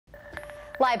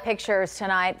Live pictures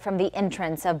tonight from the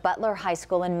entrance of Butler High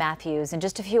School in Matthews. In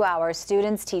just a few hours,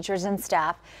 students, teachers, and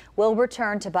staff will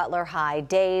return to Butler High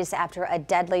days after a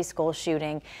deadly school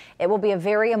shooting. It will be a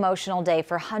very emotional day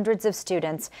for hundreds of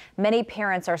students. Many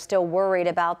parents are still worried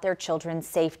about their children's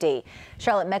safety.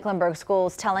 Charlotte Mecklenberg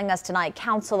Schools telling us tonight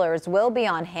counselors will be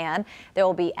on hand. There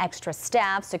will be extra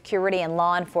staff, security, and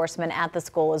law enforcement at the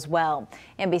school as well.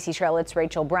 NBC Charlotte's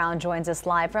Rachel Brown joins us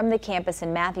live from the campus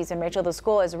in Matthews. And Rachel, the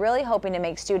school is really hoping to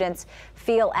make students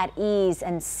feel at ease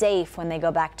and safe when they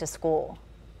go back to school.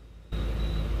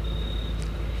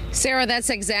 Sarah, that's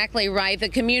exactly right. The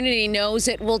community knows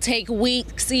it will take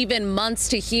weeks, even months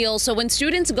to heal. So when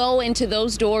students go into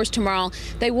those doors tomorrow,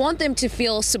 they want them to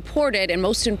feel supported and,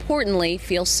 most importantly,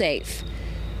 feel safe.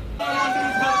 What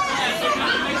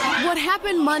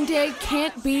happened Monday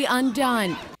can't be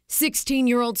undone.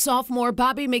 16-year-old sophomore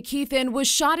Bobby McKeithen was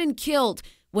shot and killed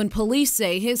when police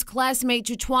say his classmate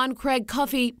Jaquan Craig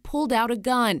Cuffey pulled out a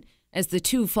gun as the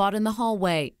two fought in the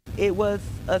hallway. It was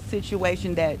a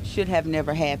situation that should have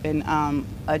never happened.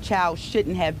 A child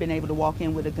shouldn't have been able to walk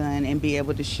in with a gun and be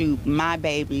able to shoot my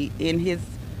baby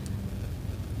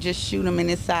just shoot him in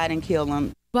his side and kill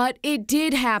him. But it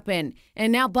did happen,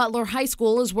 and now Butler High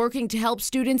School is working to help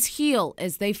students heal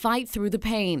as they fight through the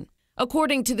pain.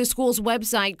 According to the school's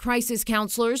website, crisis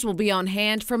counselors will be on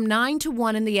hand from 9 to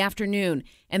 1 in the afternoon,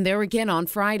 and they're again on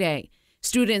Friday.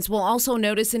 Students will also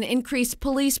notice an increased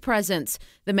police presence.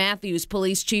 The Matthews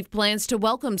police chief plans to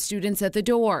welcome students at the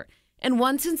door. And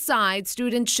once inside,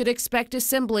 students should expect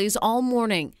assemblies all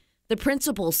morning. The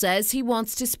principal says he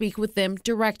wants to speak with them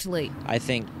directly. I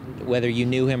think whether you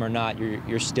knew him or not,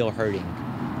 you're still hurting.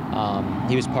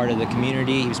 He was part of the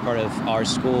community. He was part of our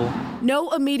school.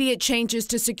 No immediate changes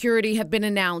to security have been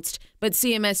announced, but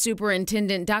CMS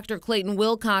Superintendent Dr. Clayton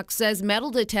Wilcox says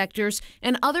metal detectors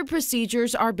and other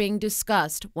procedures are being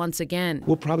discussed once again.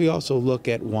 We'll probably also look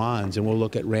at wands, and we'll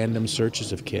look at random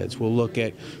searches of kids. We'll look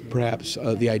at perhaps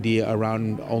the idea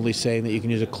around only saying that you can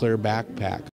use a clear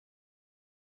backpack.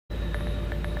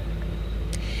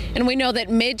 And we know that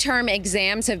midterm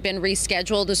exams have been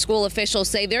rescheduled. The school officials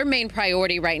say their main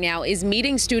priority right now is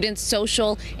meeting students'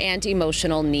 social and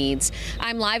emotional needs.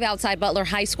 I'm live outside Butler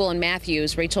High School in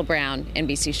Matthews. Rachel Brown,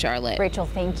 NBC Charlotte. Rachel,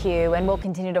 thank you. And we'll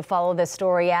continue to follow this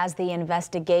story as the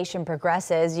investigation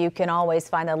progresses. You can always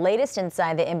find the latest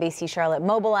inside the NBC Charlotte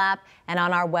mobile app and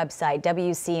on our website,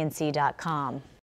 WCNC.com.